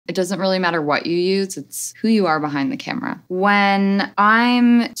It doesn't really matter what you use. It's who you are behind the camera. When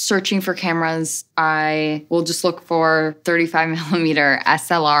I'm searching for cameras, I will just look for 35 millimeter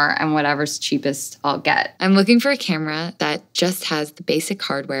SLR and whatever's cheapest I'll get. I'm looking for a camera that just has the basic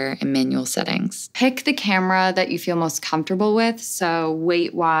hardware and manual settings. Pick the camera that you feel most comfortable with. So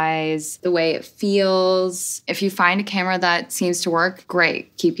weight-wise, the way it feels. If you find a camera that seems to work,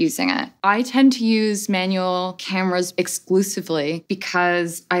 great, keep using it. I tend to use manual cameras exclusively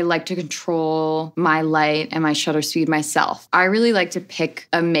because I like to control my light and my shutter speed myself. I really like to pick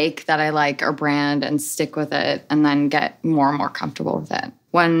a make that I like or brand and stick with it and then get more and more comfortable with it.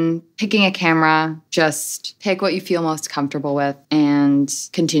 When picking a camera, just pick what you feel most comfortable with and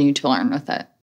continue to learn with it.